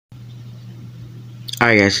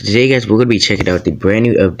Alright guys, so today guys we're gonna be checking out the brand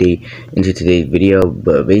new update into today's video.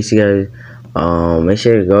 But basically guys, make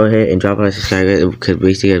sure to go ahead and drop a subscribe because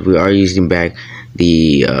basically guys, we are using back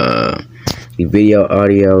the video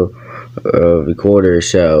audio recorder.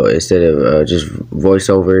 So instead of just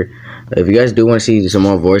voiceover, if you guys do want to see some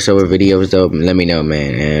more voiceover videos though, let me know,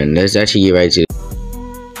 man. And let's actually get right to it.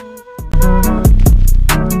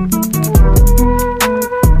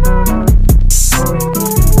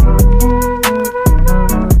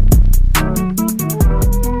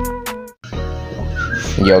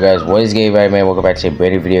 Yo guys, what is good, right, man? Welcome back to a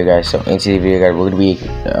brand new video, guys. So into the video, guys, we're gonna be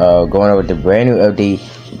going over the brand new update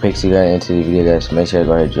Pixel Gun into the video, guys. So make sure to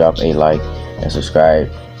go ahead and drop a like and subscribe.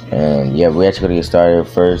 And yeah, we're actually gonna get started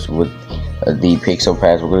first with the Pixel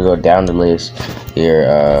Pass. We're gonna go down the list here.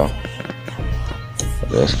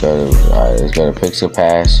 Let's go to Pixel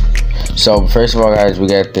Pass. So first of all, guys, we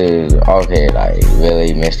got the like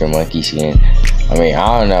really Mr. Monkey skin. I mean,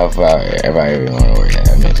 I don't know if I really want to wear that.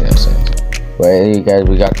 That makes no sense. But hey guys,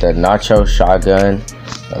 we got the Nacho Shotgun.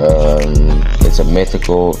 It's a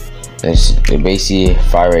mythical. It basically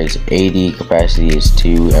fire rate is 80, capacity is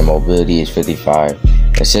 2, and mobility is 55.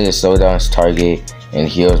 It says it slows down its target and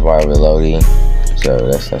heals while reloading. So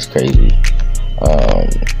that's crazy.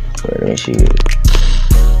 Wait, let me shoot it.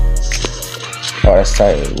 Oh, that's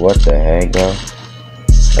tight. What the heck, bro?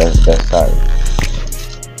 That's tight.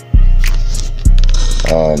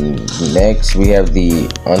 Next we have the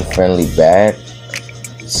Unfriendly Bat.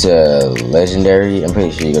 It's legendary. I'm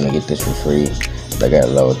pretty sure you're gonna get this for free. I got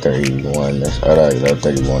level 31 level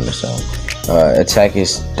 31 or something. Attack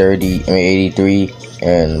is 83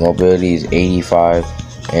 and mobility is 85,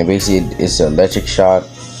 and basically it's an electric shock.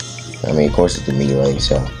 I mean, of course it's the melee.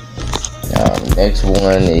 So next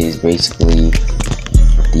one is basically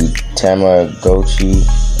the Tamagotchi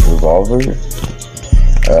revolver.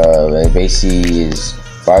 It basically is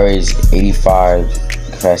fire rate is 85,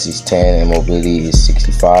 capacity is 10, and mobility is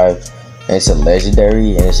 65. And it's a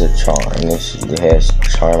legendary, and it's a charm, and it has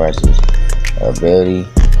charm as its ability.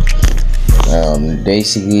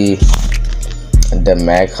 Basically, the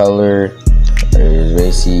mag color is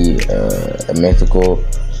basically a mythical.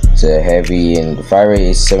 It's a heavy, and the fire rate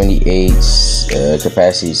is 78,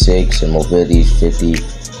 capacity is 6, and mobility is 50.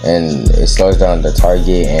 And it slows down the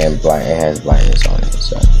target, and it has blindness on it.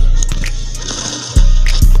 So,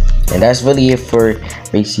 and that's really it for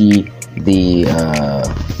basically the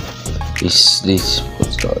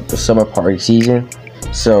the summer party season.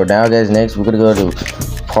 So now, guys, next we're gonna go to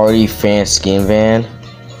Party Fan Skin Van.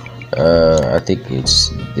 I think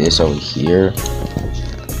it's this over here.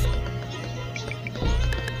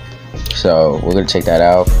 So we're gonna check that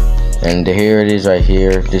out, and here it is right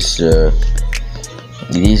here. These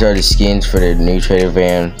are the skins for the new Trader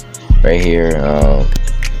Van right here.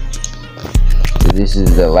 This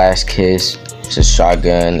is the Last Kiss. It's a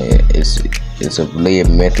shotgun. It's a really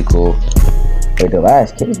mythical. Wait, the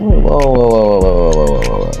Last Kiss?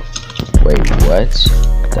 Whoa. Wait, what?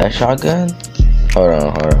 That shotgun? Hold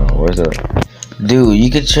on. Where's the dude?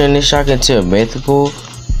 You could turn this shotgun to a mythical?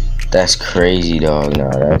 That's crazy, dog. No,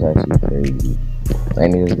 that's actually crazy. I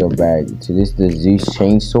need to go back to this. The Zeus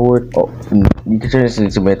Chainsword. Oh, you can turn this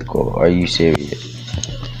into mythical. Are you serious?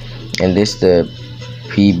 And this the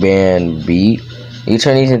P-Band Beat. You can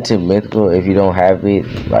turn these into mythical if you don't have it.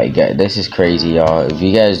 Like, this is crazy, y'all. If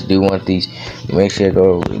you guys do want these, make sure to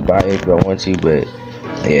go buy it if you don't want to. But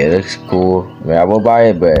yeah, it looks cool. I mean, I will buy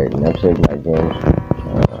it, but I'm saving my games.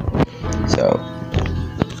 So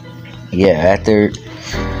yeah,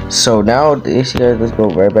 so now this, guys, let's go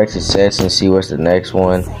right back to sets and see what's the next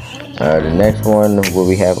one. The next one what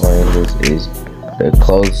we have on this is the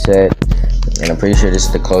clothes set, and I'm pretty sure this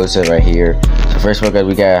is the clothes set right here. So first of all, guys,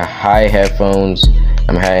 we got high headphones.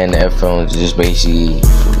 I'm high-end headphones, just basically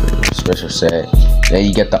a special set. Then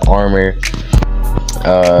you get the armor.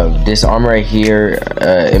 This armor right here,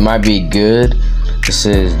 it might be good. This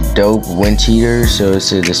is dope wind cheater. So it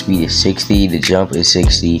says the speed is 60, the jump is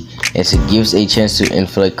 60, and it gives a chance to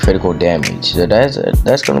inflict critical damage. So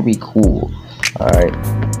that's gonna be cool. All right,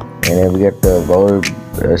 and then we got the roller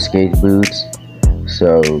skate boots.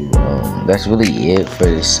 So that's really it for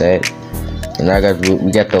this set. And now, guys,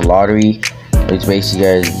 we got the lottery, which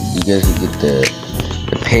basically, you guys can get the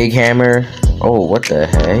pig hammer. Oh, what the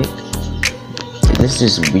heck? Is this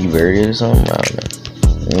just reverted or something? I don't know.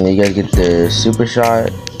 And then you guys get the super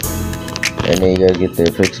shot, and then you guys get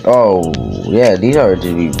the fix. Oh yeah, these are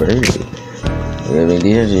just reverted. I mean,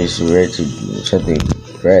 these are just ready to something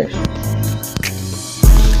fresh.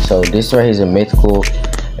 So this right here is a mythical.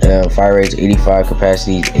 Fire rate is 85,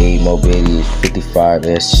 capacity is 8, mobility is 55. It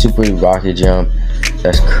has super rocket jump,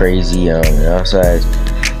 That's crazy. It also has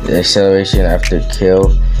the acceleration after kill.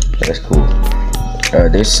 That's cool.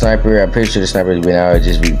 This sniper, I'm pretty sure the sniper has been out,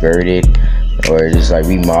 just reverted or just like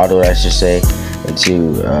remodeled, I should say,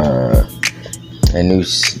 into a new,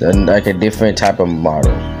 like a different type of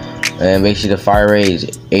model. And basically the fire rate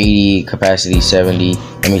is 80, capacity 70,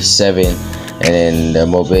 7, and then the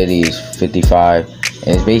mobility is 55.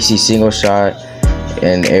 And it's basically single shot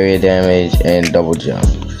and area damage and double jump.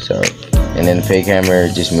 So, and then the fake hammer,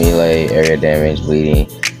 just melee, area damage, bleeding.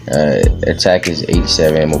 Attack is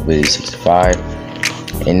 87, mobility 65.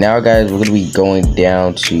 And now, guys, we're gonna be going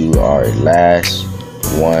down to our last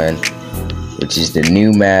one, which is the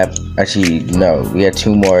new map. Actually, no, we had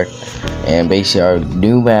 2 more. And basically, our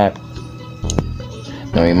new map.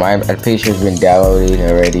 I mean, I'm pretty sure it's been downloaded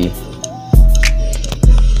already.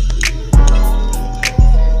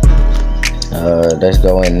 Let's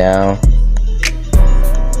go in now.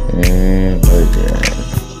 Where is it?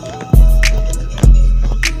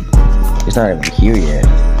 It's not even here yet.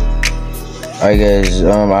 Alright, guys.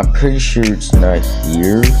 I'm pretty sure it's not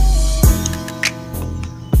here.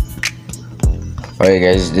 Alright,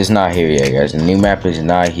 guys, it's not here yet, guys. The new map is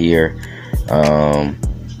not here.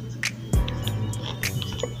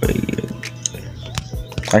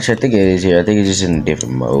 Actually, I think it is here. I think it's just in a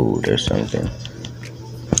different mode or something.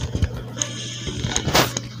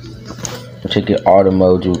 Check the auto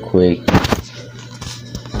mode real quick.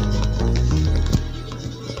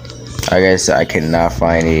 I guess I cannot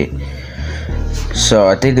find it. So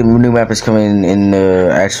I think the new map is coming in the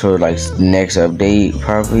actual like next update,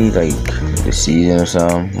 probably like the season or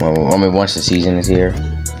something. Well, I mean, once the season is here.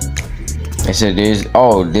 And so there's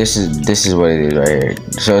this is what it is right here.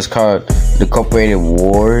 So it's called the Corporated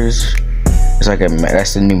Wars. It's like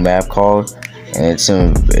that's the new map called, and it's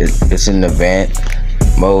an event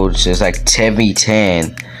mode. So it's like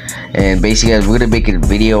 10v10, and basically, guys, we're gonna make a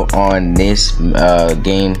video on this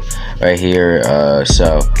game right here.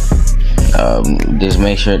 So just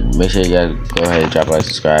make sure you guys go ahead and drop a like,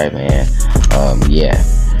 subscribe, and yeah.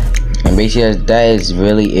 And basically, guys, that is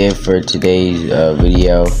really it for today's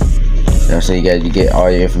video. So you guys, you get all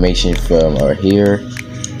your information from here.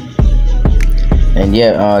 And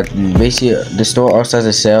yeah, basically the store also has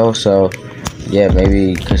a sale, so yeah,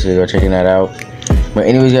 maybe consider checking that out. But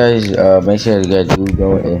anyways, guys, make sure you guys do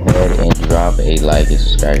go ahead and drop a like and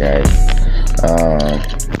subscribe, guys.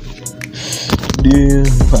 Yeah,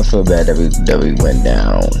 I feel bad that we went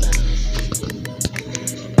down.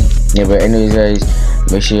 Yeah, but anyways, guys,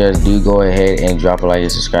 make sure you guys do go ahead and drop a like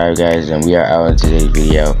and subscribe, guys. And we are out in today's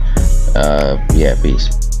video. Yeah, peace.